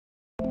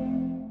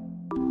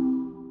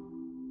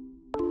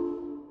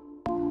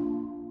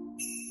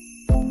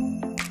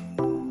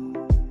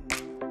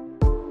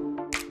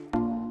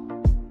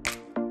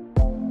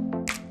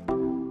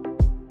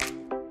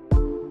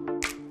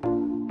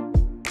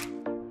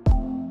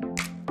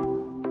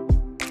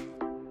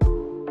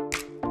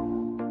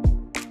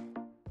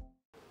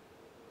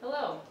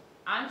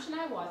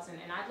Shania Watson,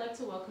 and I'd like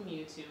to welcome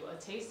you to A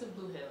Taste of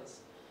Blue Hills.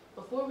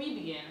 Before we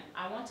begin,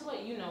 I want to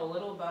let you know a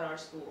little about our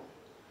school.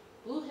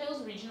 Blue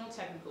Hills Regional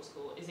Technical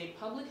School is a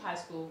public high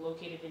school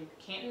located in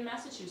Canton,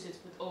 Massachusetts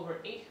with over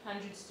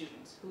 800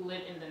 students who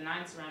live in the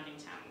 9 surrounding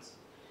towns.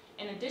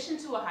 In addition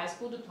to a high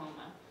school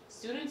diploma,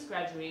 students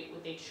graduate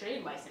with a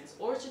trade license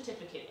or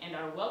certificate and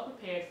are well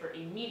prepared for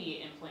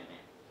immediate employment.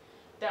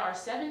 There are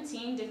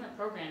 17 different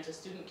programs a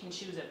student can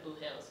choose at Blue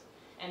Hills,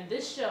 and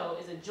this show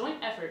is a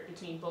joint effort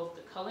between both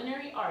the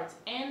culinary arts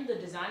and the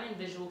design and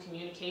visual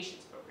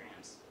communications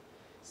programs.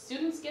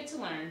 Students get to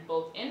learn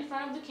both in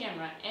front of the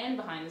camera and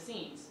behind the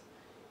scenes.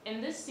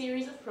 In this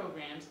series of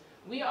programs,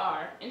 we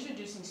are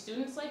introducing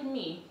students like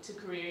me to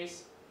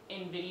careers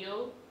in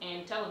video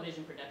and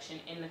television production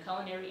in the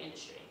culinary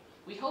industry.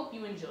 We hope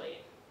you enjoy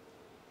it.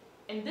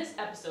 In this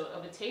episode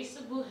of A Taste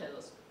of Blue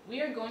Hills,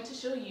 we are going to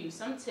show you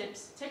some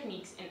tips,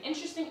 techniques, and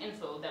interesting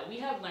info that we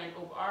have learned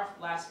over our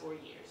last 4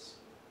 years.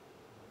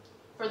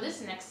 For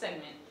this next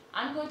segment,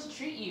 I'm going to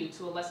treat you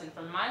to a lesson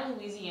from my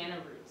Louisiana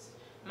roots.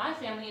 My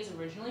family is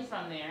originally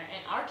from there,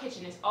 and our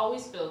kitchen is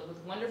always filled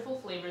with wonderful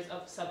flavors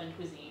of Southern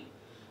cuisine.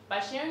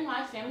 By sharing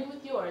my family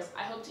with yours,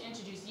 I hope to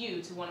introduce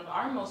you to one of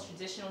our most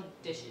traditional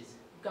dishes,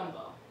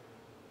 gumbo.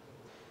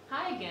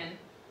 Hi again,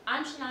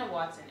 I'm Shania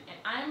Watson, and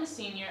I am a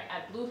senior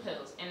at Blue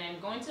Hills, and I'm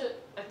going to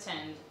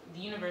attend the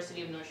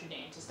University of Notre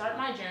Dame to start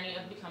my journey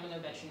of becoming a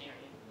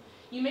veterinarian.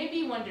 You may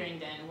be wondering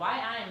then why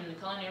I am in the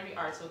Culinary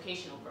Arts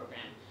Vocational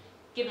Program,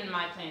 given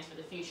my plans for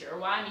the future, or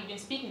why I'm even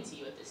speaking to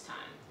you at this time.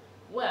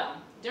 Well,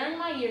 during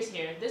my years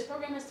here, this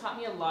program has taught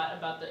me a lot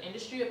about the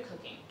industry of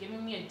cooking,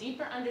 giving me a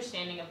deeper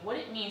understanding of what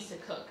it means to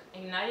cook,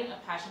 igniting a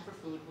passion for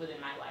food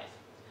within my life.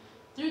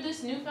 Through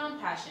this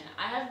newfound passion,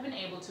 I have been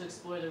able to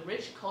explore the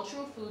rich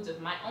cultural foods of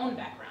my own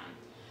background.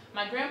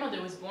 My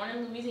grandmother was born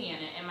in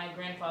Louisiana and my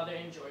grandfather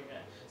in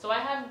Georgia, so I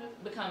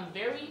have become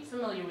very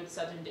familiar with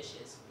Southern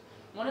dishes.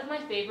 One of my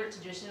favorite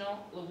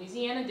traditional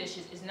Louisiana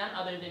dishes is none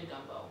other than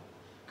gumbo.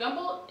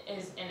 Gumbo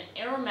is an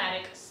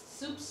aromatic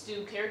soup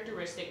stew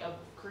characteristic of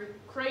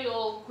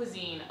Creole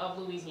cuisine of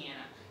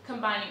Louisiana,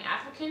 combining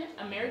African,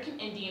 American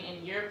Indian,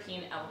 and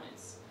European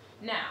elements.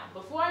 Now,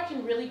 before I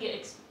can really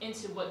get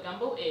into what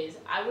gumbo is,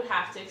 I would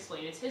have to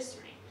explain its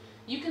history.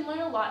 You can learn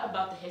a lot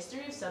about the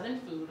history of Southern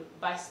food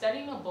by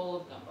studying a bowl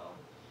of gumbo.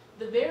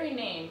 The very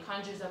name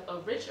conjures up a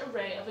rich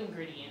array of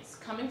ingredients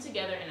coming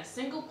together in a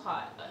single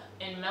pot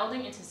and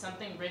melding into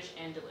something rich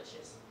and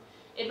delicious.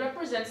 It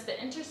represents the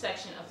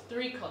intersection of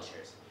 3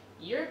 cultures,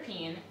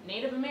 European,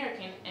 Native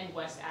American, and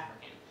West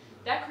African,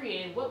 that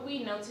created what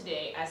we know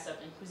today as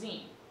Southern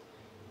cuisine.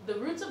 The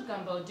roots of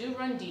gumbo do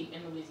run deep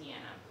in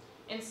Louisiana.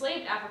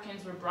 Enslaved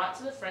Africans were brought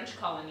to the French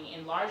colony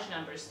in large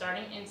numbers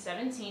starting in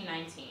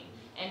 1719,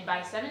 and by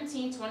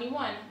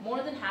 1721,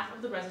 more than half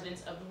of the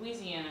residents of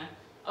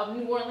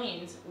New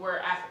Orleans were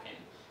African.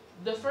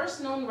 The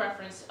first known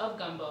reference of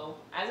gumbo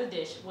as a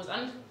dish was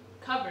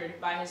uncovered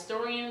by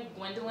historian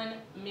Gwendolyn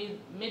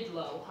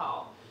Midlow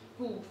Hall,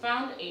 who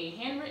found a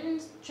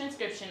handwritten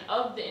transcription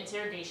of the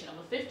interrogation of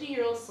a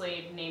 50-year-old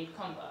slave named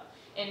Kumba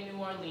in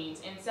New Orleans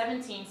in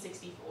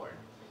 1764.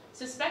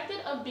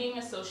 Suspected of being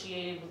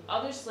associated with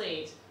other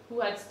slaves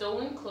who had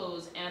stolen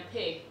clothes and a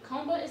pig,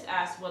 Kumba is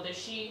asked whether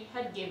she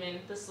had given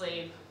the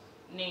slave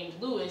named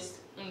Louis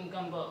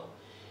gumbo,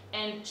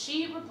 and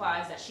she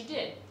replies that she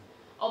did.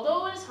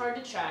 Although it is hard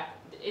to track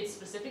its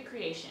specific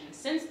creation,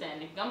 since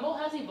then, gumbo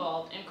has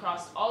evolved and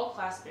crossed all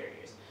class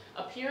barriers,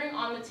 appearing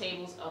on the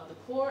tables of the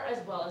poor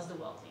as well as the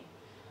wealthy.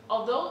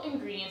 Although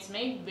ingredients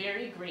may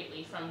vary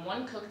greatly from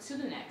one cook to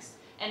the next,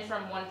 and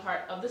from one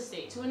part of the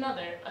state to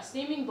another, a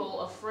steaming bowl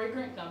of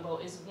fragrant gumbo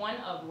is one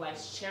of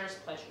life's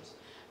cherished pleasures,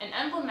 and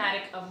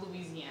emblematic of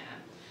Louisiana.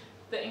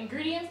 The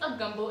ingredients of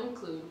gumbo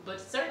include,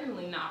 but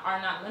certainly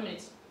are not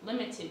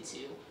limited to,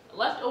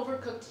 leftover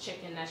cooked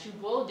chicken that you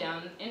boil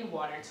down in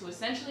water to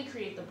essentially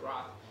create the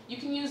broth. You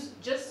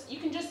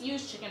can just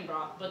use chicken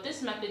broth, but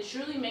this method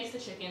truly makes the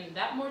chicken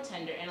that more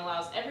tender and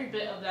allows every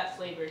bit of that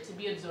flavor to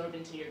be absorbed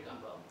into your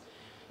gumbo.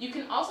 You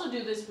can also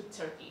do this with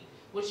turkey,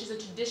 which is a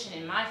tradition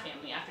in my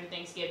family after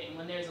Thanksgiving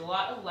when there's a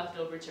lot of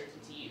leftover turkey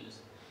to use.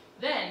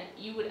 Then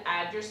you would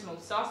add your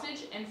smoked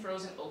sausage and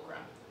frozen okra.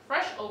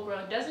 Fresh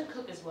okra doesn't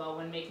cook as well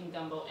when making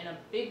gumbo in a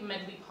big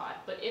medley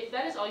pot, but if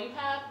that is all you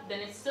have, then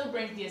it still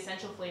brings the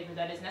essential flavor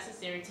that is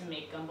necessary to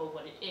make gumbo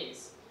what it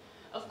is.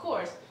 Of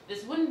course,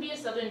 this wouldn't be a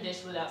Southern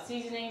dish without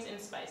seasonings and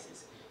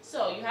spices,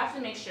 so you have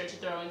to make sure to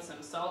throw in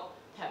some salt,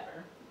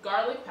 pepper,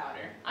 garlic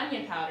powder,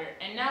 onion powder,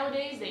 and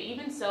nowadays they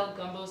even sell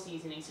gumbo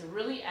seasoning to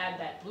really add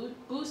that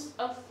boost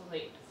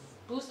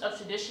of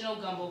traditional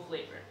gumbo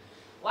flavor.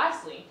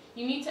 Lastly,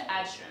 you need to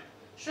add shrimp.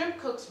 Shrimp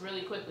cooks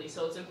really quickly,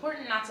 so it's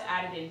important not to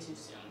add it in too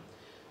soon.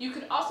 You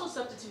could also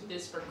substitute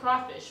this for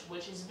crawfish,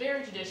 which is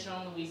very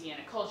traditional in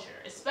Louisiana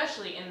culture,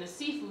 especially in the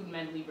seafood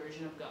medley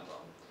version of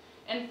gumbo.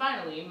 And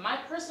finally, my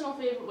personal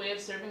favorite way of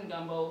serving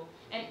gumbo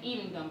and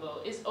eating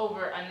gumbo is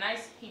over a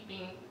nice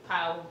heaping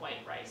pile of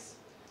white rice.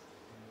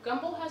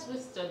 Gumbo has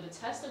withstood the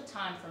test of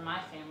time for my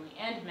family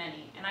and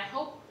many, and I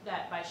hope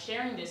that by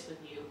sharing this with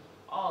you,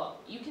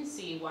 all, you can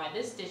see why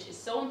this dish is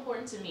so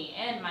important to me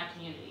and my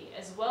community,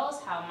 as well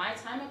as how my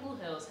time at Blue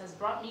Hills has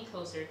brought me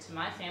closer to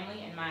my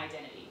family and my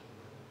identity.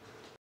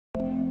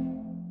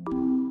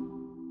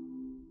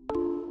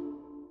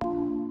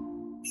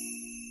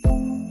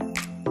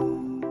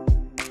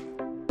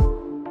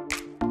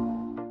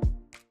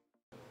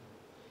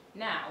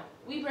 Now,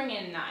 we bring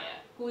in Naya,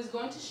 who is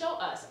going to show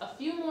us a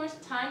few more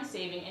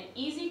time-saving and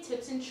easy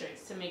tips and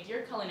tricks to make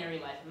your culinary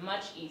life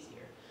much easier.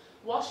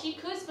 While she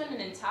could spend an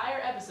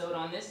entire episode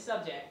on this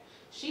subject,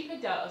 she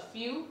picked out a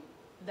few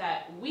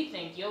that we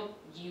think you'll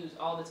use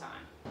all the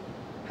time.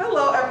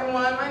 Hello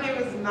everyone, my name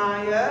is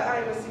Naya. I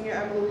am a senior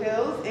at Blue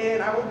Hills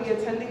and I will be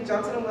attending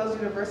Johnson & Wales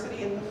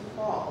University in the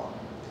fall.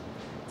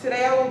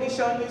 Today I will be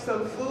showing you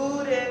some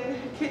food and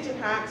kitchen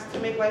hacks to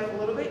make life a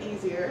little bit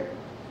easier.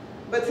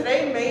 But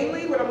today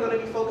mainly what I'm going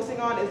to be focusing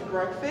on is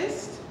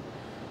breakfast.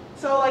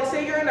 So like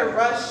say you're in a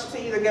rush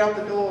to either get out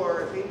the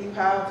door, maybe you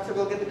have to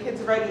go get the kids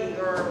ready,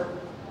 or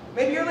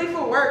maybe you're late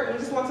for work and you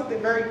just want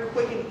something very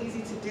quick and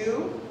easy to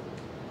do.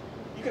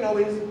 You can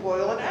always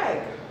boil an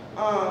egg.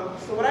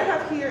 So what I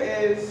have here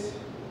is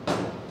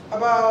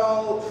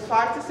about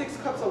 5 to 6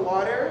 cups of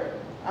water.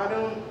 I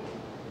don't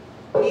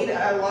need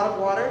a lot of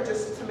water,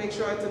 just to make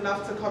sure it's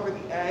enough to cover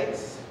the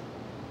eggs.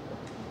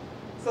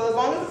 So as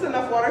long as it's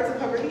enough water to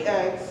cover the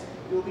eggs,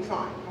 you'll be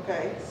fine,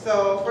 okay?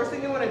 So first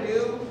thing you want to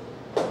do,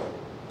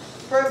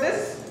 for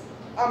this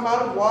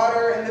amount of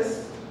water in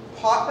this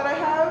pot that I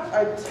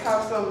have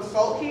some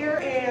salt here,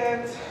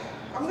 and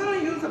I'm going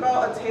to use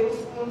about a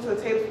tablespoon to a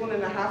tablespoon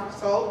and a half of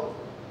salt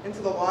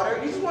into the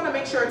water. You just want to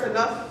make sure it's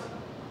enough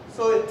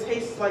so it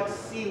tastes like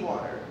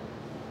seawater.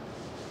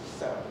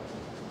 So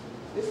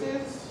this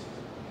is,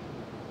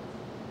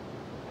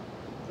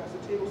 that's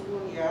a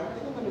tablespoon, yeah, I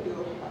think I'm going to do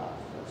a half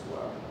as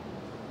well.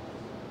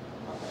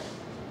 Okay.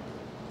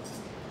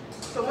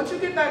 So once you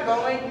get that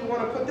going, you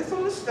want to put this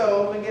on the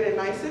stove and get it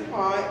nice and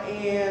hot,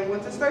 and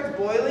once it starts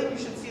boiling, you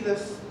should see the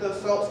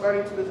salt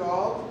starting to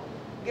dissolve.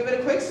 Give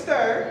it a quick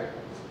stir.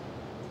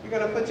 You're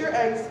going to put your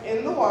eggs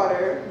in the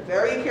water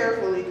very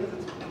carefully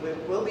because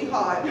it will be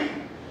hot.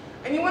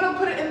 And you want to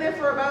put it in there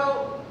for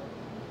about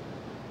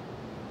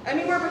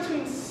anywhere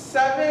between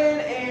 7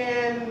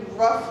 and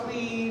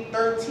roughly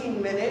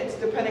 13 minutes,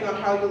 depending on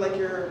how you like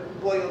your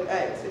boiled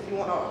eggs. If you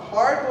want a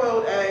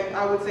hard-boiled egg,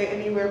 I would say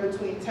anywhere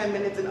between 10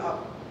 minutes and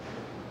up.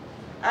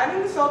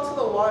 Adding the salt to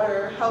the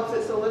water helps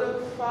it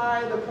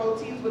solidify the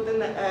proteins within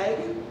the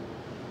egg.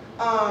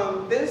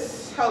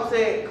 This helps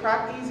it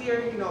crack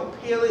easier,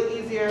 peel it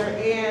easier,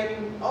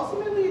 and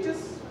ultimately it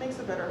just makes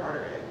a better,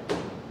 harder egg.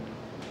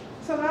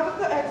 So now that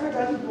the eggs are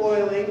done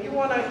boiling, you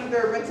want to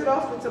either rinse it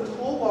off with some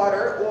cool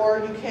water, or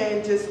you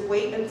can just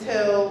wait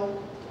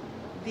until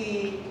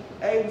the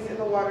eggs in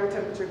the water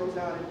temperature goes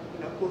down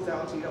and cools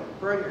down so you don't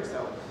burn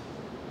yourself.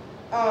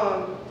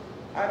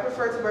 I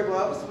prefer to wear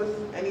gloves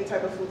with any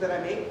type of food that I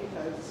make,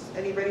 because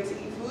any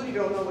ready-to-eat food, you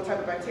don't know what type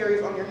of bacteria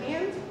is on your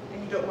hands,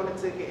 and you don't want it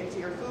to get into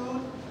your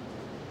food.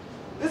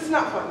 This is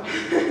not fun.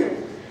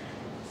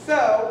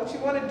 So what you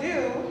want to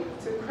do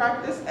to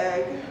crack this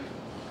egg,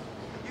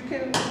 you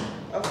can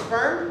a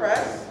firm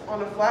press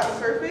on a flat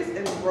surface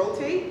and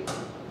rotate,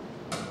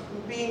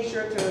 being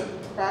sure to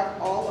crack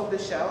all of the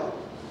shell,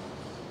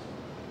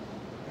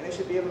 and it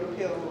should be able to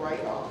peel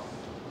right off.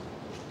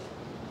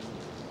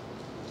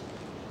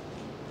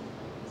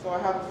 So I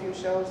have a few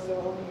shells,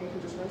 so you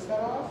can just rinse that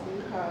off.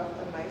 You have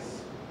a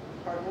nice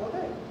hard-boiled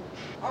egg.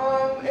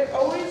 It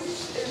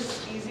always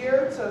is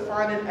easier to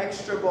find an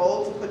extra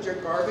bowl to put your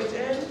garbage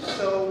in.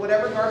 So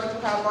whatever garbage you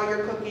have while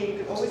you're cooking,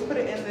 you can always put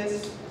it in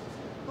this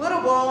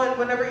little bowl, and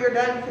whenever you're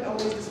done, you can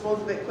always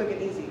dispose of it quick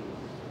and easy.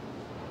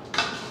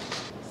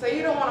 Say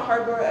you don't want a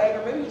hard-boiled egg,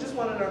 or maybe you just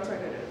want an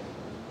alternative.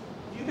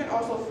 You can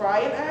also fry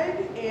an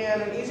egg,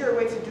 and an easier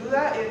way to do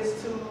that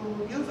is to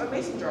use a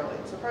mason jar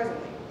lid,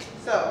 surprisingly.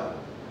 So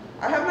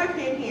I have my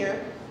pan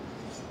here,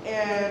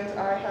 and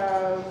I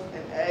have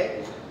an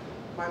egg,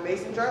 my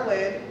mason jar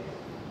lid,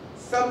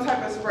 some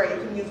type of spray.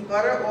 You can use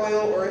butter,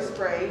 oil, or a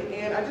spray,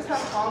 and I just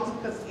have tongs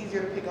because it's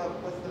easier to pick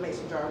up with the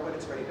mason jar when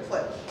it's ready to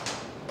flip.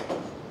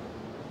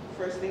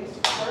 First things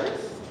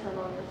first, turn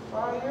on your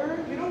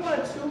fire. You don't want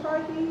it too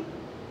high heat. You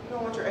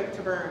don't want your egg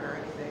to burn or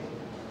anything.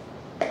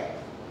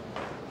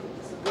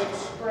 It's a good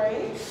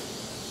spray.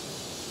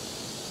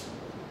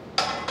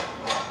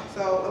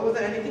 So it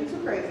wasn't anything too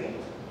crazy.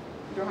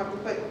 You don't have to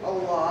put a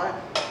lot.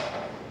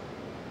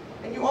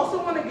 And you also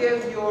want to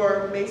give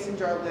your mason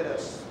jar lid a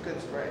good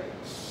spray,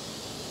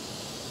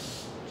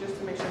 just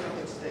to make sure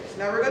nothing sticks.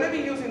 Now we're going to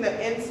be using the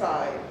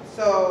inside,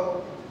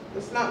 so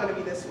it's not going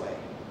to be this way.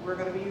 We're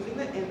going to be using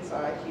the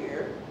inside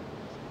here.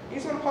 You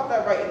just want to pop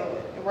that right in the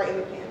lid and right in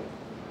the pan.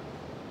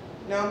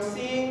 Now I'm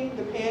seeing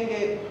the pan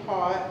get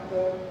hot.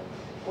 The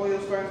oil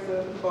starts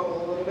to bubble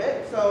a little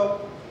bit.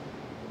 So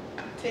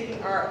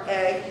taking our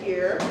egg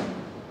here,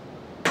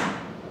 a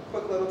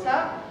quick little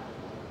tap,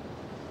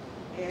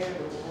 and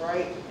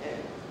right in.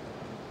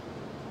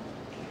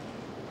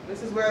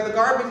 This is where the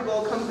garbage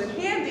bowl comes in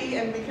handy,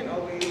 and we can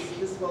always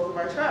dispose of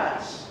our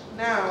trash.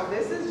 Now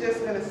this is just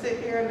going to sit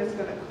here and it's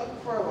going to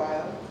cook for a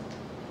while.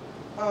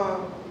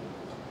 Um,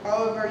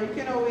 However, you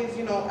can always,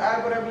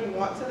 add whatever you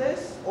want to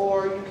this,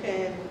 or you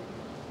can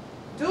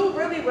do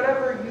really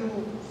whatever you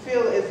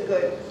feel is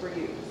good for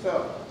you.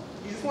 So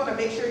you just want to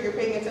make sure you're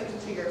paying attention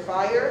to your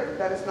fire,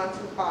 that it's not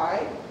too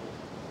high.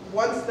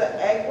 Once the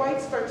egg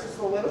whites start to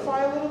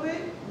solidify a little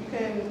bit, you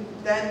can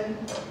then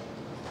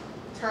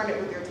turn it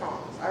with your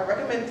tongs. I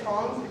recommend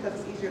tongs because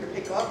it's easier to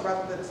pick up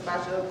rather than a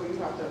spatula where you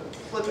have to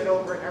flip it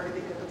over and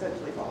everything could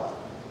potentially fall out.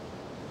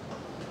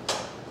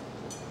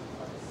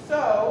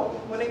 So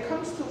when it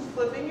comes to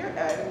flipping your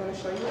egg, I'm going to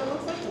show you what it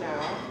looks like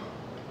now.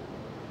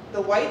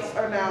 The whites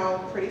are now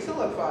pretty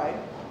solidified.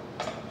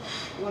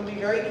 You want to be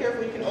very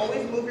careful. You can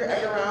always move your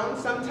egg around.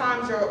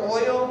 Sometimes your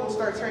oil will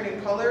start turning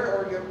color,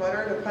 or your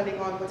butter, depending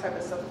on what type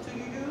of substitute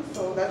you use.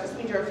 So that just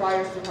means your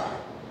fire is too high.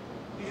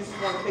 You just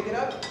want to pick it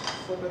up,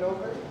 flip it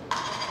over,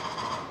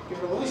 give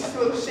it a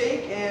little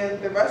shake, and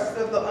the rest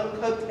of the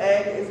uncooked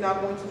egg is now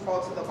going to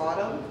fall to the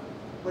bottom,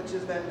 which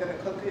is then going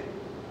to cook it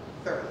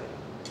thoroughly.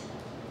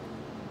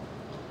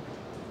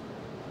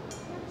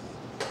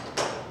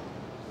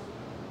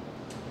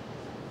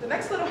 The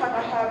next little hack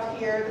I have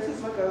here, this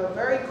is like a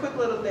very quick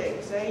little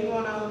thing. Say you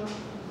want to,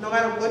 no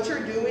matter what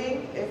you're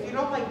doing, if you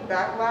don't like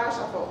backlash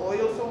off of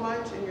oil so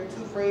much and you're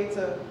too afraid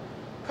to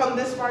come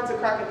this far to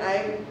crack an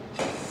egg,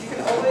 you can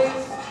always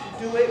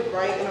do it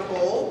right in a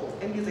bowl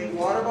and use a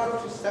water bottle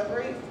to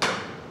separate.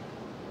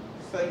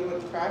 So you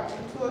would crack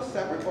into a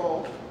separate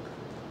bowl.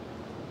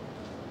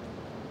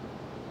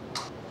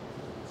 So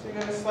you're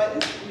going to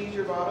slightly squeeze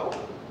your bottle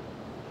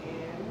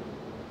and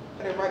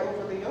put it right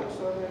over the yolk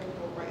so that it can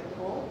go right in the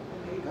bowl.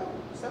 There you go,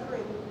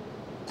 separated.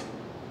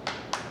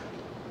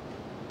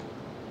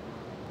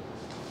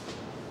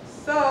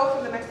 So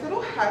for the next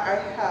little hack I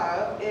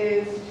have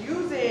is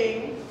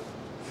using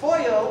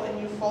foil, and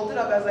you fold it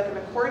up as like an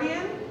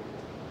accordion,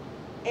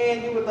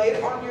 and you would lay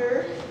it on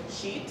your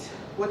sheet,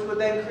 which would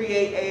then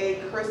create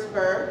a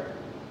crisper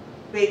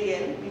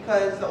bacon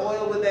because the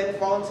oil would then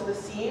fall into the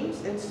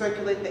seams and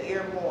circulate the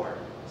air more.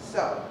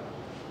 So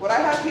what I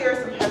have here is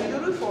some heavy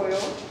duty foil.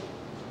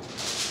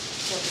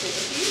 So take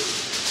a piece.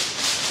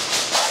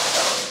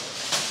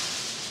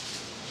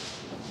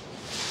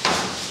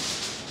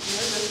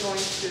 Going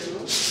to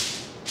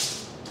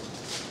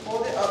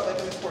hold it up like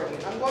an accordion.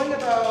 I'm going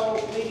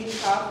about maybe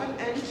half an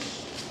inch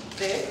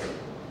thick.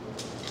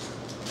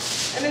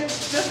 And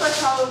it's just like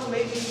how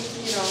maybe,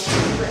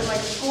 you were in like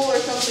school or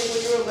something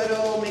when you were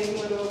little, making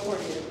little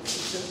accordions.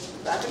 It's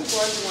just back and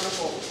forth, you want to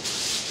fold.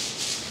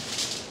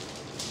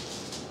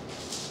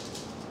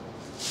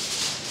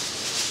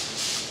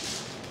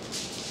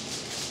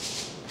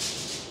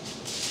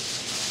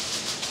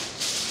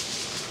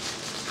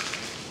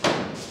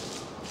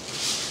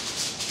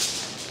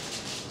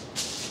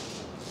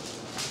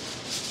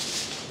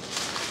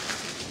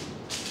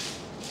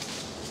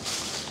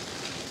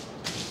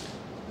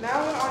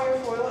 Now when all your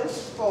foil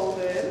is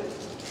folded,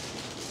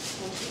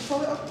 once you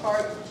pull it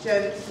apart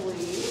gently,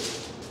 you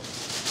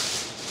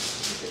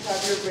should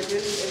have your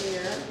ridges in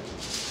your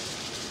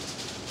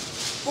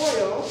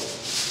foil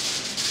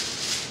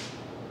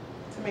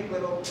to make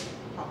little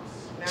humps.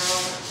 Now,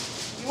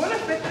 you want to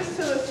fit this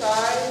to the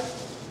size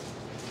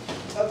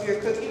of your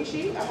cooking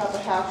sheet. I have a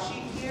half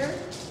sheet here.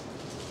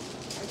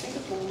 I think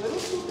it's a little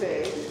too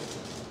big.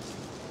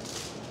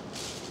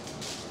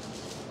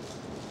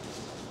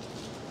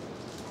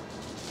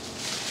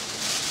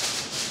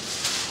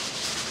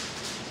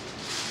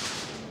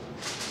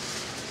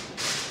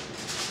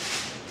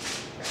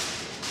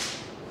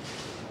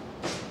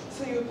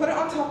 So you put it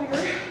on top of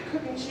your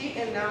cooking sheet,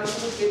 and now you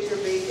will get your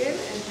bacon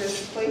and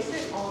just place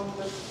it on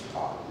the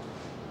top,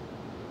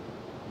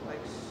 like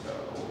so.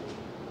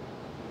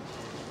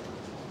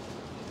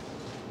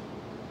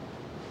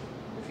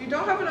 If you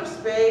don't have enough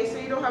space,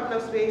 and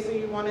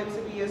you want it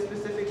to be a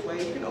specific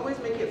way, you can always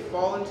make it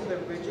fall into the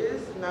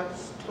ridges, and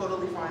that's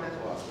totally fine as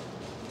well.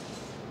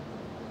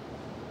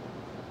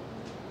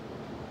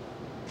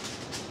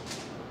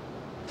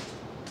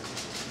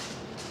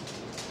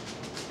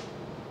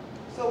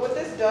 So what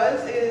this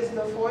does is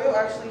the foil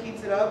actually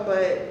heats it up,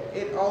 but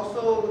it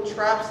also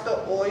traps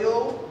the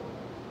oil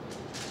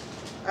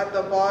at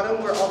the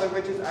bottom where all the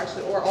ridges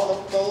actually, or all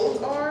the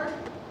folds are,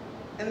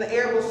 and the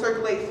air will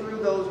circulate through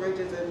those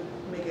ridges and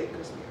make it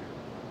crispier.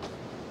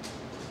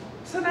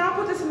 So now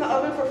put this in the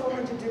oven for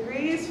 400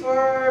 degrees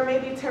for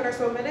maybe 10 or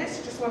so minutes.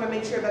 You just want to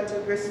make sure that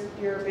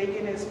your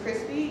bacon is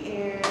crispy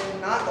and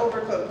not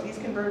overcooked. These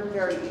can burn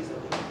very easily.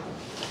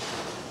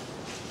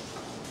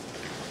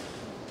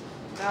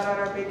 Now that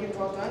our bacon's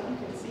all done, you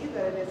can see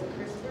that it is a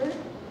crisper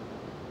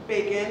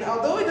bacon.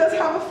 Although it does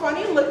have a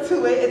funny look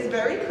to it, it's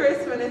very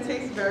crisp and it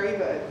tastes very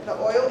good. The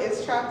oil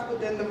is trapped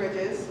within the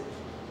ridges.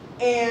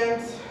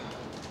 And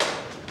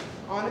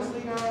honestly,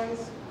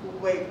 guys,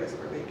 way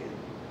crisper bacon.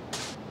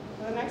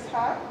 For the next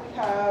hack, we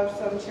have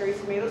some cherry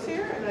tomatoes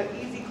here. And an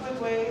easy, quick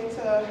way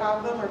to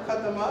have them or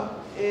cut them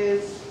up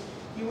is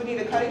you would need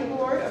a cutting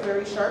board, a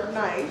very sharp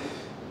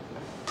knife,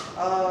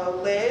 a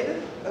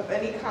lid of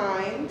any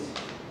kind,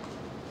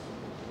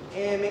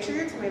 and make sure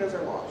your tomatoes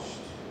are washed.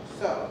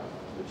 So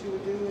what you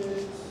would do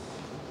is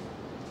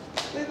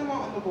lay them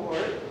out on the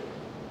board.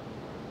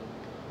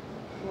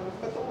 You want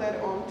to put the lid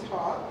on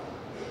top.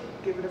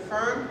 Give it a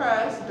firm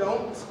press.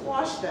 Don't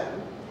squash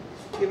them.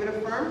 Give it a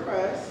firm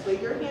press.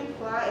 Lay your hand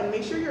flat and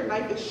make sure your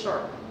knife is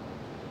sharp.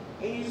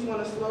 And you just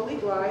want to slowly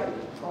glide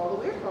all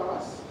the way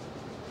across.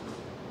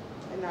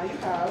 And now you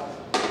have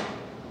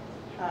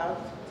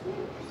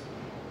tomatoes.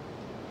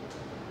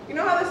 You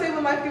know how they say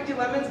when life gives you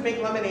lemons,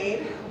 make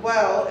lemonade?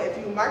 Well, if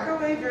you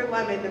microwave your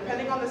lemon,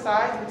 depending on the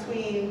size,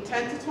 between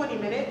 10 to 20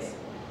 minutes,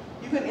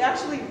 you can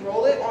actually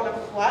roll it on a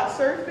flat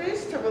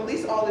surface to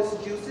release all its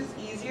juices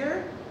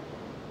easier,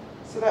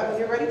 so that when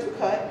you're ready to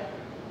cut,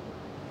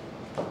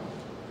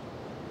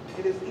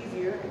 it is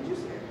easier and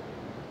juicier.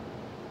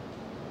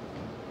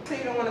 So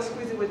you don't want to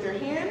squeeze it with your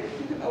hand,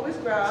 you can always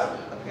grab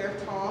a pair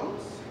of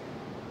tongs,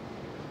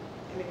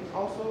 and it can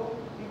also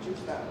be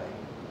juiced that way.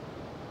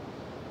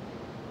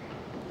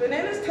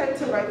 Bananas tend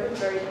to ripen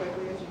very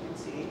quickly, as you can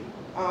see.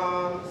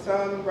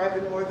 Some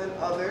ripen more than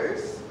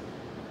others.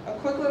 A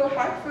quick little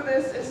hack for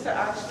this is to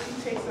actually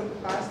take some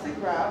plastic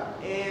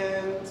wrap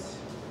and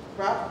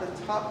wrap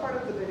the top part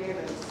of the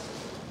bananas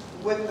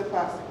with the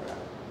plastic wrap.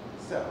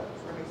 So,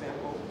 for an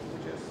example,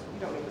 you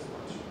don't need this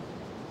much.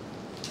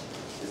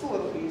 Just a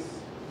little piece.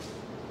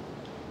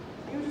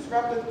 You just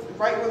wrap it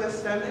right where the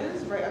stem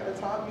is, right at the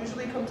top.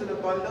 Usually it comes in a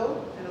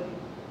bundle, and it'll be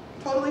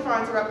totally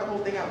fine to wrap the whole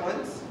thing at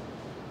once.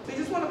 So you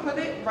just want to put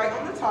it right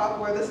on the top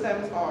where the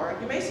stems are.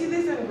 You may see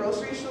these in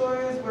grocery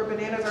stores where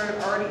bananas are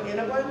already in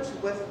a bunch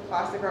with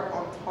plastic wrap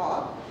on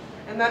top.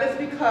 And that is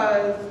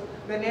because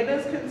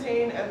bananas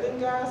contain ethylene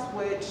gas,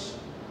 which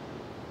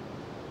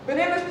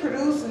bananas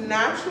produce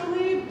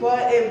naturally,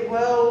 but it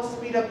will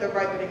speed up the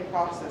ripening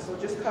process. So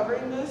just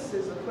covering this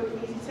is a quick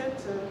and easy tip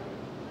to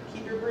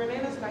keep your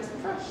bananas nice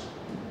and fresh.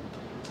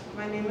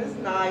 My name is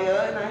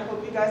Naya, and I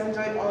hope you guys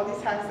enjoyed all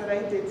these hacks that I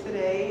did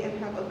today, and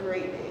have a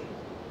great day.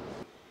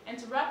 And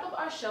to wrap up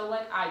our show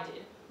like I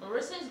did,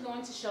 Marissa is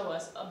going to show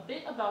us a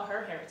bit about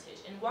her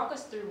heritage and walk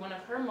us through one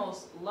of her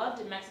most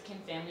loved Mexican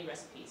family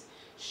recipes,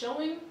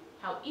 showing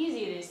how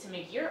easy it is to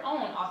make your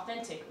own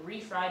authentic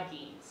refried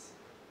beans.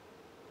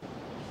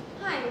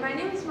 Hi, my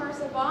name is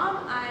Marissa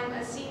Baum. I'm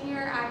a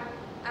senior at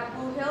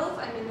Blue Hills.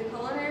 I'm in the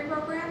Culinary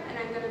program, and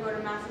I'm going to go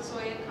to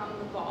Massasoit come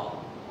the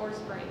fall or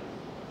spring.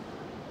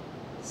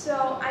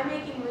 So I'm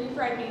making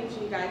refried beans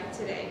for you guys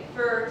today.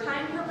 For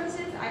time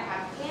purposes, I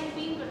have canned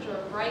beans, which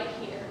are right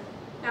here.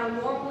 Now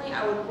normally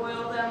I would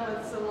boil them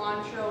with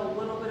cilantro, a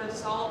little bit of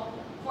salt.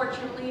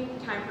 Fortunately,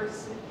 for time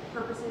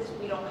purposes,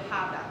 we don't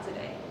have that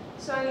today.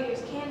 So I'm going to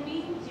use canned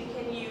beans. You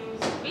can use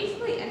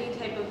basically any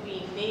type of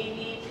bean,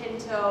 navy,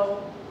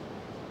 pinto,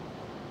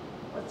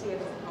 what's the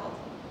other one called?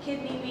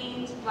 Kidney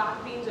beans,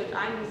 black beans, which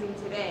I'm using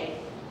today.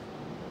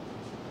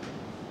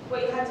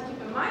 What you have to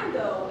keep in mind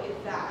though is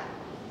that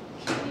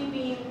kidney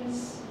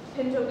beans,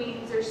 pinto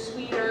beans are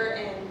sweeter,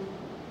 and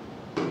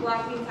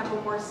black beans have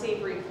a more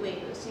savory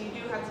flavor. So you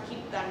do have to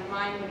keep that in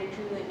mind when you're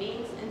treating the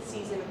beans and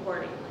season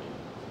accordingly.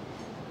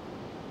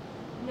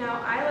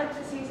 Now I like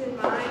to season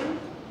mine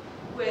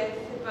with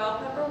bell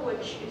pepper,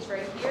 which is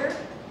right here.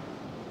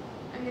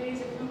 I'm going to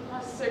use a food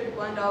processor to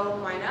blend all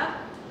of mine up.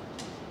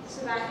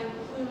 So that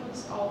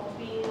includes all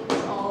the beans,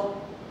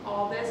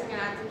 all this. I'm going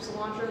to add some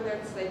cilantro there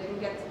because I didn't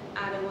get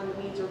added when the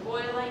beans were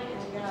boiling, and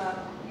I'm going to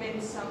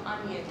mince some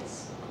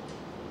onions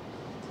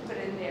to put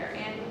in there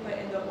and to put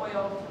in the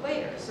oil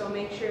later. So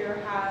make sure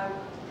you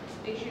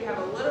have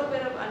a little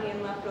bit of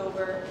onion left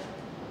over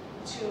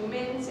to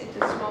mince into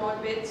smaller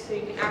bits so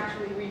you can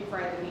actually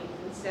refry the beans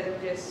instead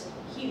of just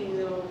heating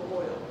them over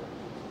oil.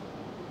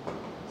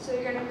 So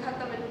you're going to cut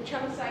them into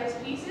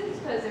chunk-sized pieces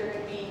because they're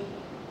going to be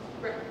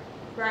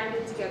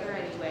grinded together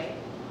anyway.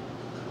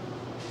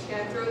 You're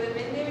going to throw them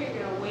in there. You're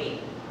going to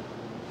wait.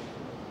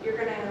 You're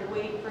going to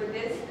wait for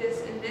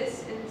this, and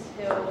this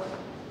until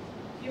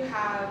you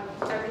have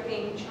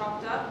everything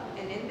chopped up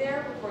and in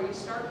there before you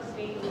start, because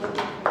you need a little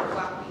bit from the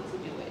black beans to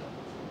do it.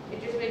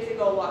 It just makes it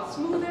go a lot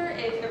smoother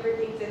if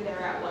everything's in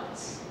there at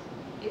once.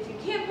 If you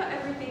can't put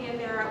everything in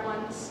there at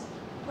once,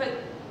 put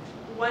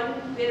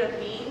one bit of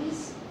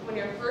beans when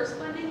you're first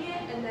blending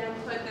it, and then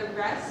put the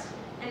rest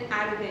and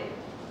add it in.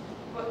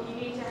 But you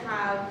need to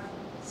have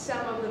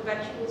some of the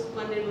vegetables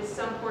blended with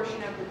some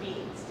portion of the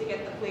beans to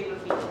get the flavor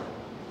feeling.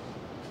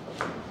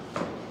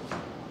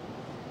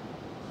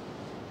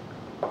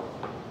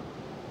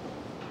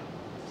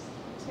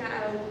 Just gonna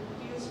add a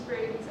few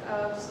sprigs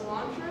of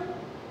cilantro,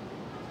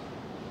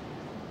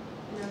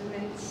 and then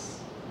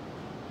mince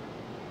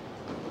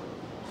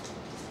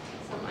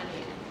some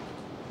onion.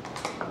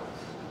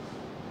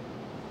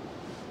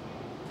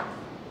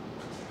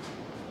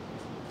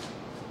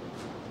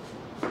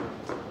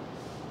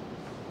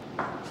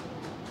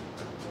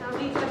 Now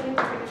these onions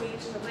are going to be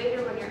used for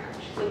later when you're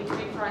actually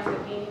refrying the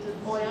beans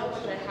with oil,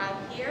 which I have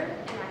here,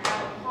 and I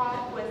have a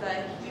pot with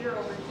a heater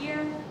over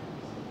here.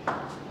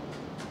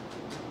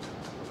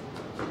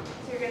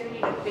 So you're going to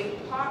need a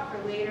big pot for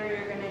later.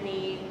 You're going to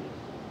need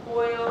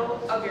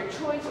oil of your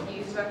choice. If you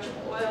use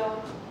vegetable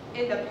oil.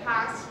 In the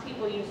past,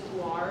 people used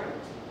lard.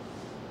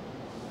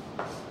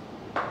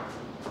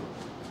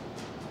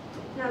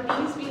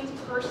 Now these beans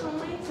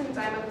personally, since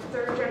I'm a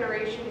third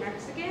generation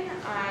Mexican,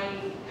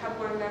 I have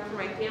learned that from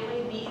my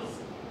family.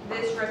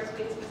 This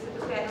recipe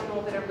specifically, I don't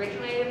know if it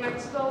originated in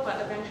Mexico, but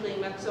eventually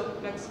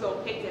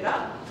Mexico picked it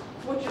up,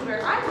 which is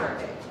where I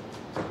learned it.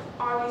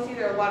 Obviously,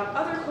 there are a lot of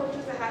other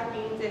cultures that have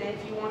beans, and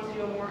if you want to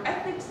do a more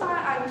ethnic style,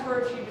 I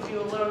encourage you to do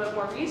a little bit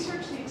more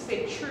research so you can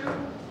stay true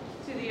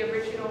to the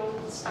original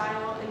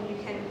style, and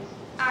you can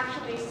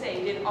actually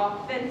say did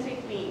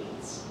authentic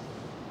beans.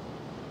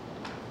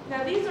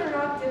 Now these are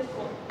not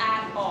difficult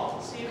at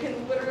all, so you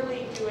can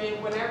literally do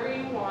it whenever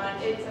you want.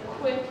 It's a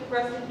quick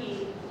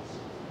recipe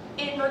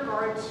in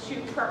regards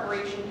to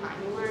preparation time.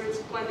 You literally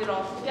just blend it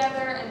all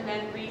together and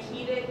then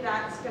reheat it.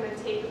 That's going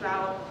to take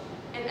about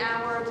an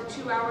hour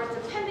to 2 hours,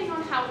 depending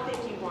on how thick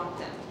you want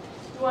them.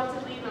 You want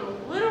to leave them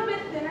a little bit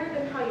thinner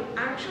than how you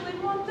actually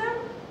want them,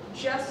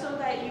 just so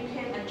that you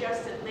can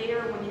adjust it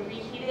later. When you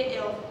reheat it,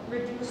 it'll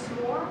reduce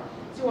more.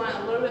 So you want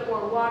a little bit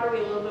more watery,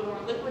 a little bit more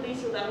liquidy,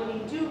 so that when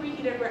you do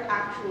reheat it for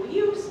actual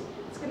use,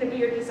 it's going to be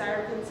your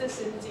desired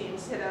consistency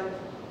instead of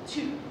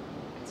too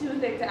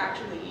thick to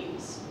actually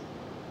use.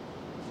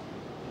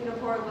 I'm going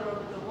to pour a little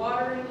bit of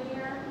water in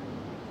here,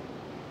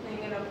 and I'm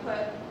going to put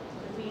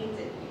the beans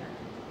in here.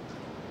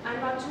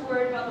 I'm not too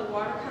worried about the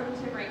water coming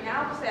in right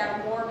now because I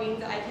have more beans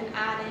that I can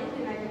add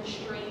in, and I can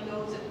strain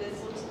those if this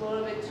looks a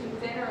little bit too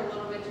thin or a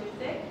little bit too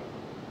thick.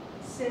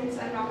 Since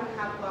I'm not going to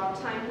have a lot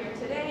of time here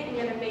today, I'm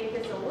going to make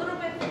this a little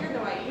bit thicker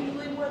than I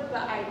usually would,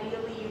 but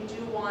ideally you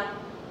do want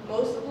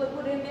most of the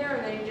liquid in there,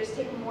 and then you just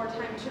take more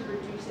time to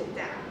reduce it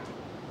down.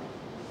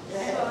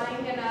 So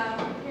I'm going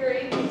to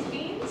puree these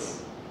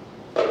beans.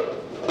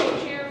 Make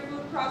sure your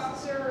food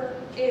processor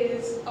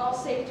is all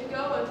safe to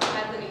go. If it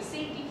has any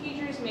safety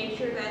features, make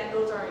sure that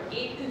those are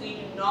engaged because you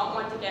do not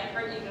want to get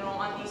hurt. You don't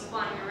want these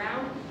flying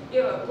around.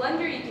 You have a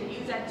blender, you can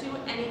use that too,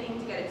 anything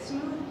to get it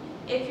smooth.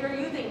 If you're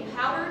using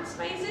powdered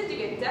spices, you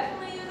can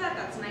definitely use that.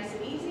 That's nice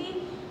and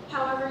easy.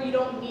 However, you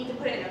don't need to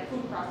put it in a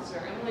food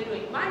processor. I'm only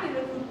doing mine in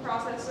a food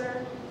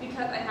processor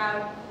because I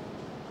have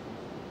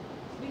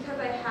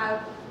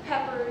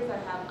peppers, I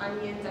have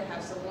onions, I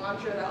have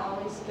cilantro that all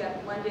needs to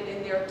get blended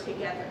in there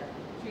together.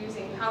 If you're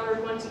using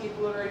powdered ones, you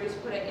can literally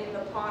just put it in the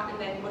pot and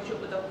then mush it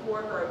with a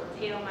fork or a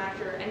potato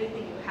masher or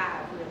anything you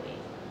have, really.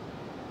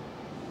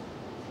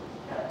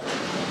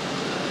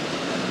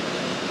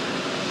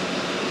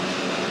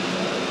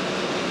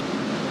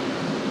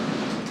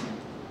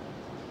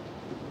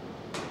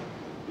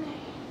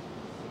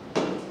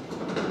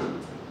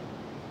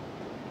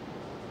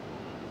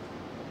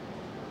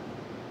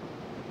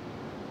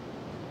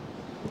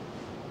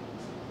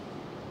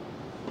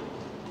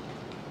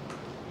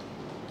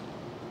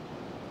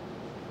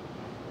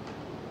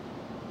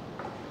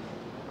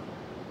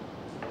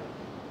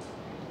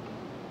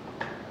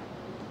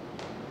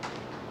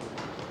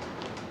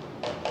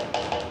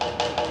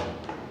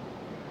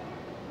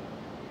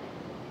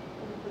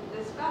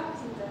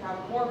 Since I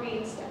have more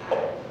beans to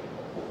add.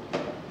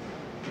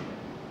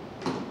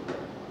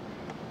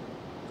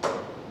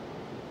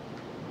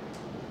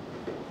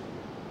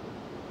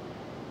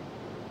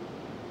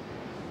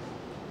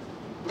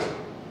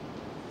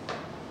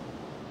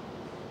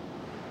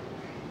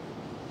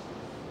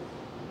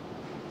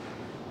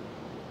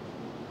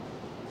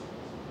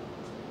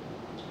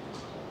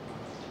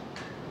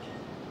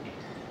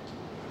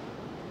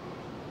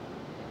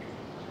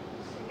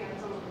 Again,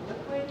 some of the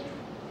liquid.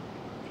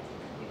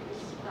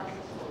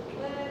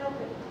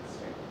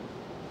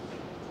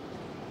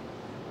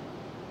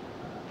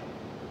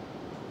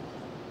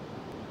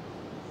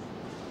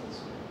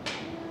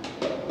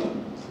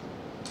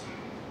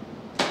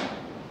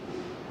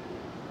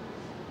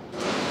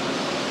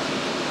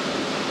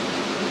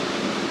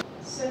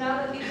 So now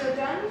that these are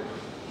done,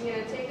 I'm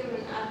going to take them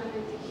and add them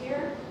into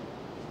here.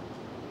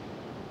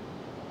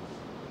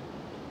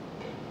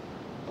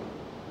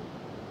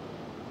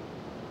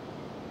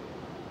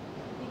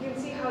 You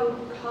can see how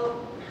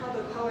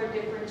the color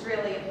difference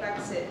really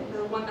affects it.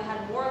 The one that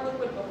had more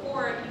liquid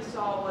before it, you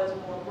saw, was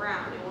more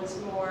brown. It was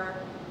more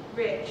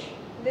rich.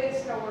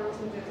 This, however,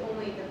 since it's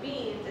only the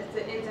beans, it's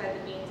the inside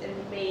the beans and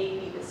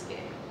maybe the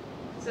skin.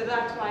 So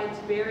that's why it's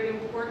very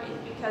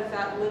important, because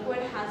that liquid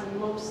has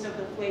most of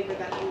the flavor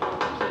that you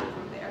want to keep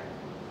from there.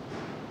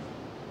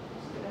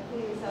 Just going to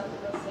clean this out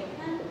with the same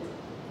hand.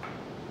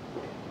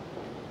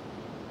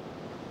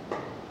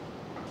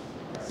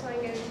 So I'm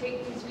going to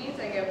take these beans,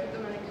 I'm going to put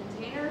them in a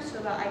container so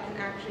that I can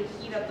actually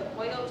heat up the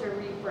oil to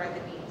refry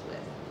the beans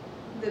with.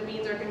 The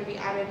beans are going to be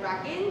added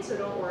back in, so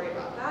don't worry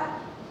about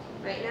that.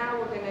 Right now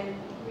we're going to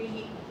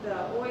reheat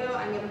the oil.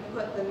 I'm going to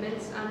put the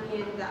minced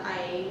onion that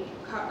I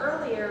cut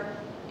earlier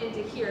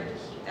into here to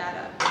heat that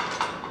up.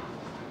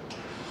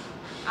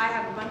 I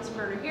have a Bunsen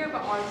burner here,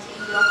 but honestly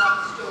you don't have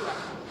to stove at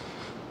home.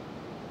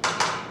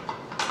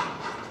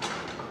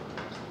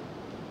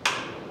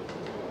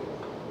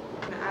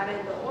 I'm going to add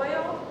in the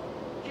oil,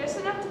 just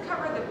enough to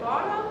cover the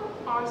bottom.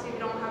 Obviously if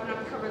you don't have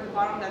enough to cover the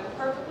bottom, that's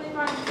perfectly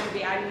fine. You're going to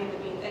be adding in the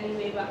beans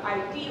anyway, but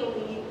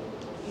ideally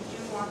you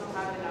do want to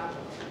have enough.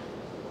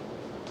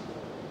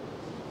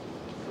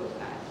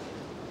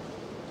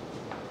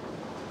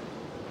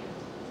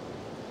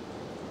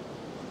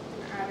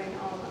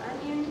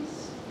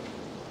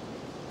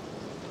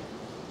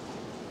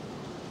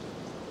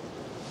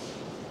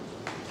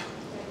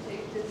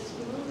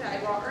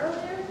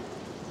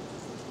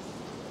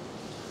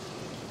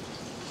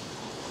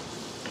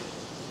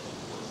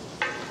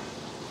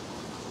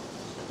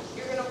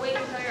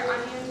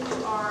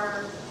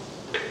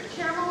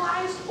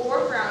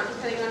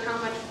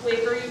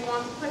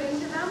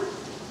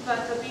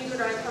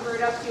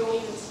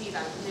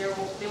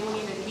 They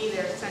won't even be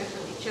there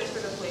essentially, just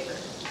for the flavor.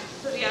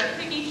 So if you have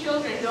picky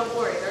children, don't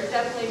worry, they're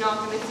definitely not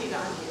going to see the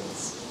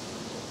onions.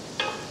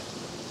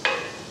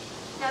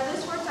 Now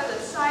this works as a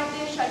side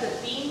dish, as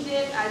a bean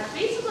dip, as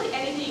basically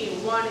anything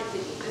you want it to be.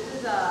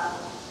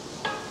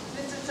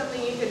 This is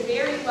something you could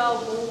very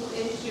well move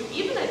into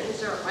even a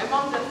dessert. My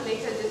mom just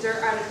makes a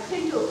dessert out of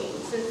pinto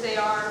beans since they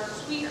are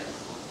sweeter.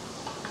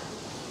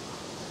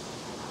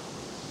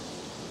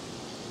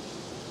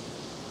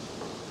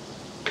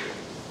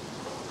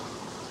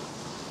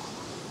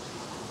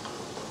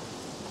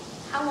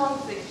 How long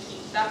does it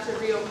keep? That's a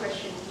real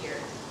question here.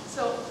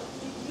 So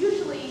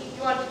usually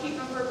you want to keep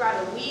them for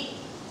about a week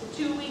to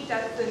 2 weeks.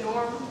 That's the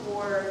norm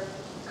for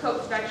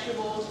cooked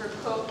vegetables, for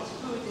cooked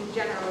foods in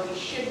general. You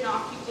should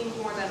not keep things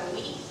more than a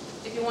week.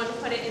 If you want to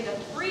put it in the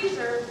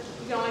freezer,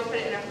 you can always put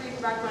it in a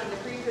freezer back in the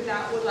freezer.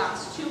 That would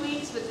last 2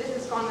 weeks, but this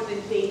has gone within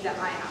days that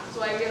I have.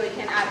 So I really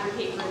can't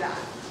advocate for that.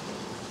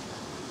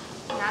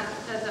 Now,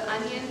 as the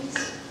onions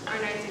are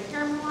nice and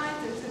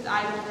caramelized, and since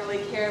I don't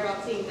really care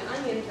about seeing the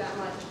onions that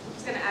much, I'm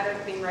just going to add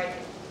everything right in.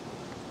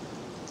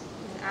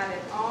 And add in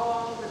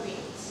all the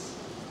beans.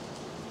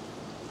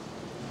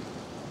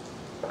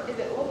 If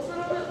it looks a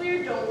little bit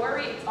weird, don't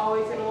worry. It's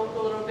always going to look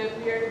a little bit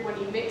weird when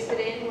you mix it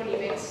in, when you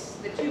mix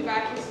the two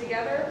batches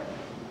together.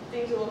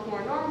 Things will look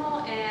more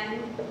normal,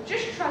 and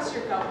just trust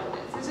your gut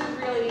with this. This is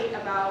really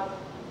about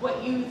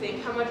what you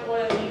think, how much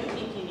oil you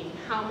think you need,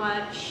 how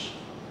much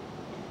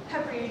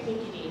pepper you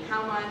think you need,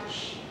 how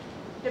much,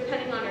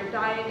 depending on your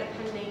diet,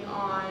 depending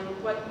on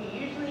what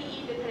you usually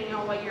eat, depending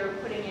on what you're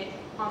putting it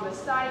on the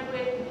side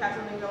with. If you have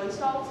something really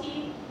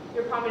salty,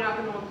 you're probably not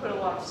going to want to put a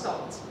lot of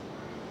salt.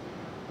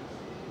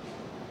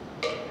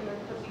 I'm going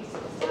to put these to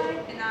the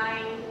side, and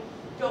I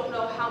don't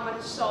know how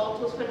much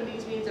salt was put in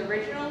these beans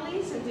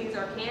originally, since these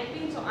are canned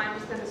beans, so I'm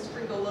just going to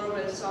sprinkle a little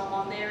bit of salt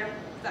on there,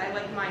 because I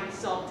like mine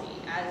salty,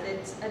 as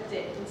it's a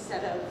dip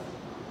instead of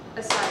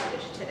a side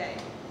dish today.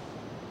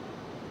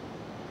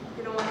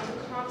 You're going to want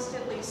to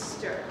constantly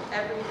stir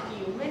every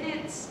few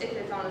minutes if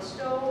it's on a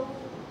stove.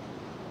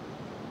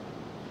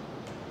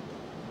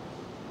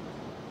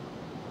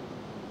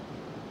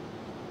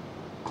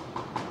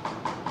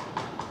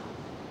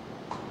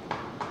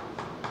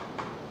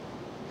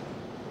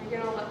 You're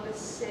going to let this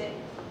sit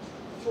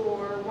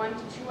for 1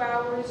 to 2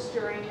 hours,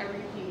 stirring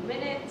every few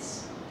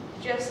minutes,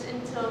 just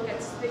until it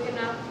gets thick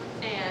enough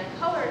and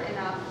colored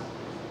enough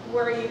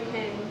where you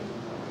can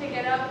pick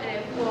it up and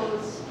it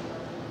flows.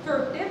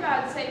 For dip,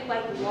 I'd say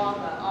like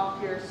lava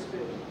off your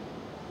spoon.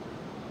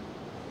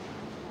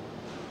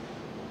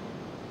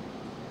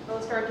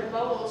 It'll start to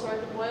bubble, it'll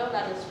start to boil.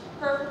 That is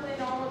perfectly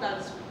normal,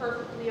 that is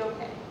perfectly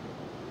okay.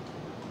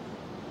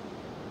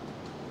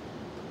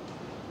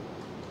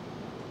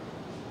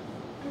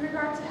 In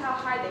regard to how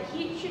high the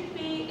heat should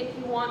be, if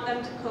you want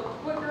them to cook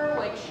quicker,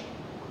 which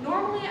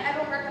normally I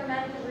don't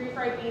recommend, because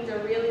refried beans are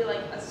really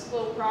like a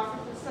slow process.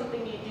 It's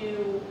something you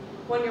do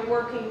when you're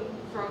working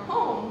from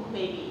home,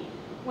 maybe.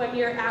 When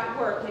you're at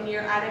work and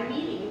you're at a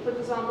meeting, you put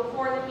this on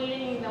before the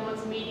meeting, and then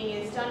once the meeting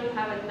is done, you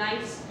have a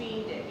nice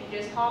bean dip. You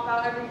just hop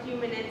out every few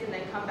minutes and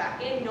then come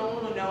back in. No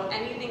one will know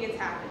anything is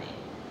happening.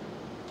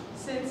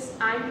 Since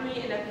I'm doing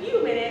it in a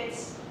few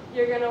minutes,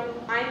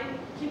 I'm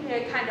keeping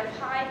it kind of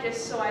high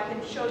just so I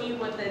can show you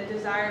what the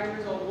desired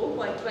result will look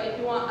like. But if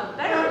you want a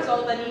better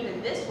result than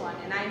even this one,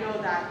 and I know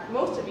that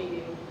most of you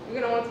do,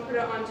 you're going to want to put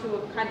it onto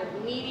a kind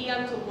of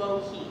medium to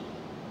low heat.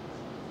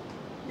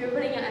 If you're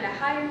putting it at a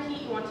higher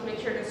heat, you want to make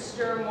sure to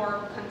stir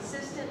more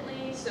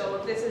consistently. So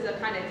if this is a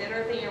kind of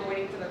dinner thing, you're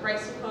waiting for the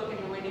rice to cook and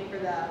you're waiting for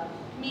the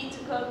meat to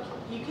cook,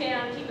 you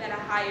can keep it at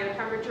a higher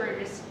temperature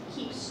and just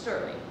keep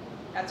stirring.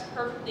 That's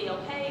perfectly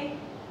okay.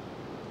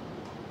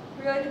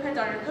 It really depends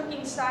on your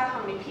cooking style,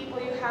 how many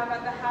people you have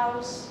at the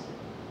house.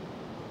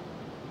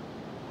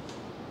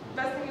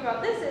 The best thing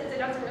about this is it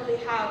doesn't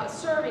really have a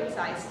serving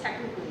size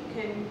technically.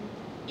 You can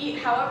eat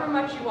however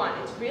much you want.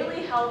 It's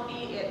really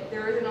healthy.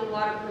 There isn't a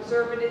lot of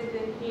preservatives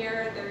in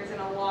here. There isn't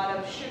a lot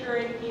of sugar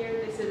in here.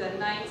 This is a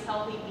nice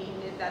healthy bean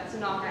dip that's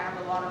not going to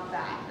have a lot of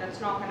fat. That's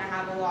not going to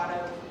have a lot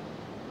of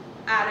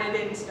added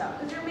in stuff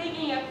because you're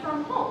making it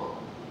from home.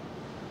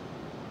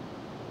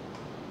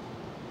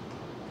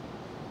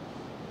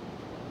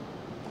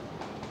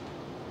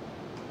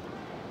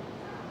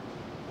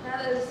 Now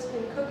that it's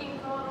been cooking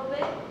for a little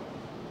bit,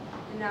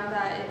 and now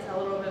that it's a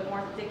little bit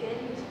more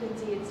thickened, you can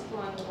see it's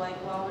flowing like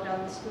lava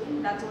down the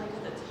spoon. That's only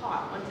because it's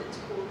hot. Once it's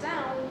cooled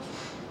down,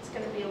 it's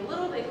going to be a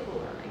little bit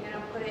cooler. I'm going to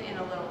put it in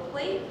a little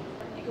plate.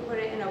 You can put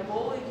it in a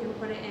bowl. You can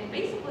put it in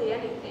basically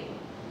anything.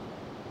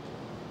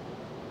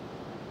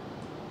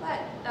 But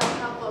that's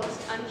how it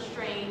looks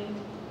unstrained.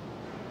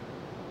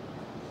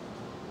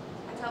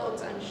 That's how it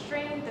looks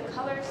unstrained. The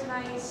color's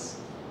nice.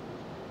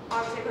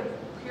 Obviously, I could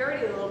cure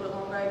it a little bit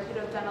longer. I could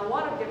have done a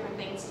lot of different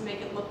things to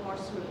make it look more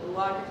smooth, a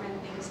lot of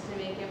different things to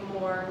make it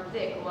more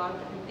thick, a lot of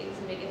different things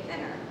to make it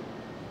thinner.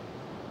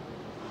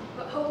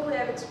 But hopefully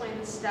I've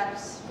explained the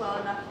steps well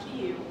enough to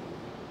you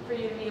for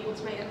you to be able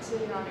to make a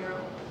decision on your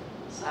own.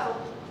 So,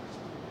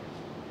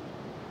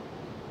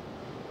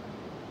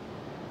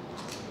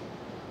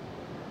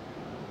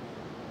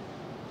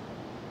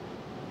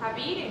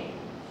 Happy eating!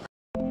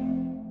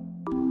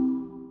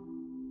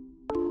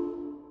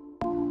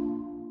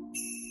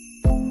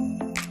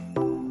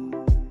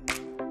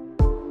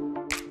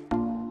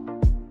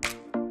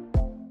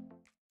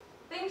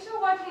 Thanks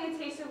for watching A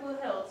Taste of Blue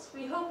Hills.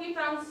 We hope you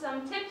found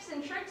some tips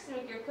and tricks to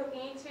make your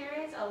cooking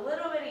experience a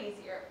little bit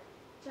easier.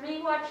 To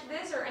rewatch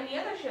this or any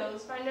other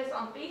shows, find us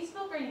on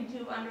Facebook or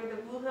YouTube under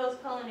the Blue Hills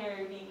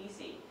Culinary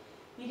BBC.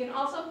 You can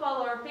also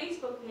follow our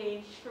Facebook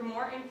page for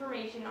more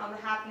information on the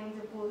happenings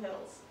of Blue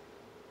Hills.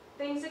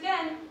 Thanks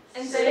again,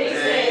 and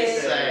Stay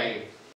safe.